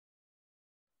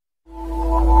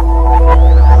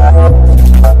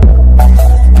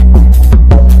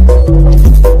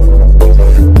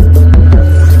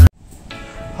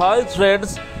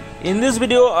friends, in this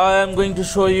video I am going to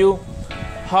show you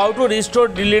how to restore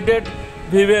deleted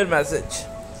Viber message.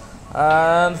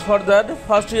 And for that,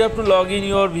 first you have to log in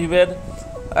your Viber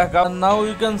account. And now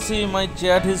you can see my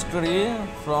chat history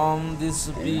from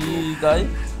this P guy,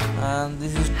 and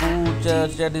this is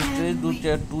chat history,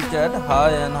 to chat, hi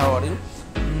and how are you.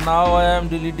 Now I am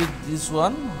deleted this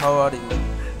one, how are you,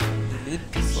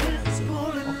 delete this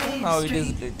one. Okay, now it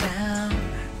is deleted,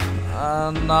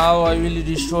 and now I will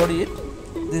restore it,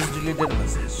 this deleted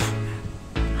message.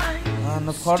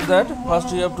 And for that,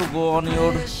 first you have to go on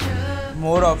your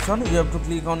more option. You have to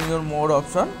click on your more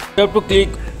option. You have to click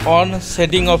on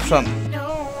setting option.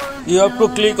 You have to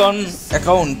click on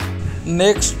account.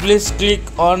 Next, please click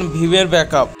on Viber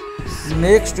backup.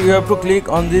 Next, you have to click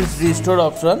on this restore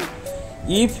option.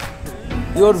 If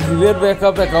your Viber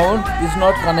backup account is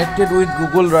not connected with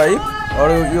Google Drive or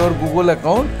your Google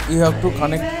account, you have to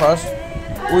connect first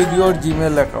with your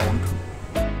Gmail account.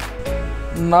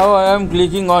 Now I am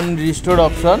clicking on restore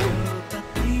option,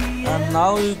 and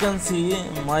now you can see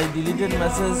my deleted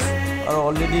messages are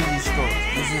already restored.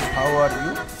 This is how are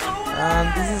you,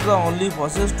 and this is the only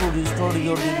process to restore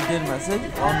your deleted message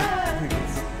on video.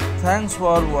 Thanks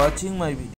for watching my video.